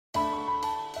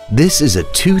This is a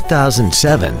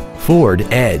 2007 Ford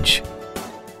Edge.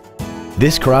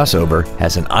 This crossover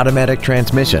has an automatic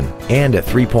transmission and a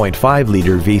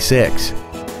 3.5-liter V6.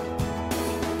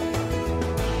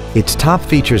 Its top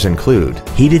features include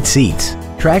heated seats,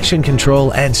 traction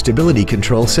control and stability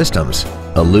control systems,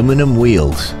 aluminum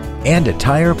wheels, and a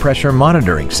tire pressure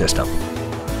monitoring system.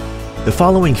 The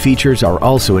following features are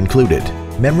also included: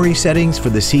 memory settings for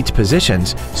the seat's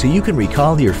positions so you can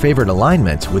recall your favorite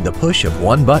alignments with the push of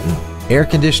one button, air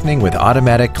conditioning with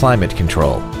automatic climate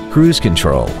control, cruise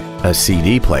control, a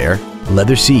CD player,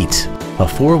 leather seats, a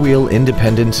four-wheel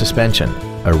independent suspension,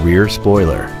 a rear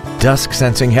spoiler,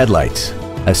 dusk-sensing headlights,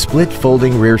 a split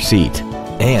folding rear seat,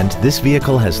 and this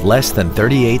vehicle has less than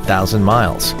 38,000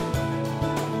 miles.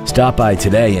 Stop by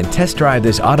today and test drive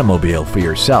this automobile for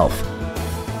yourself.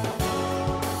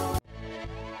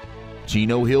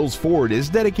 Chino Hills Ford is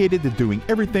dedicated to doing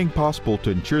everything possible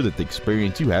to ensure that the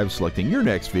experience you have selecting your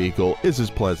next vehicle is as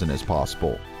pleasant as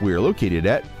possible. We are located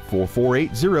at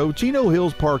 4480 Chino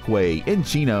Hills Parkway in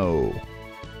Chino.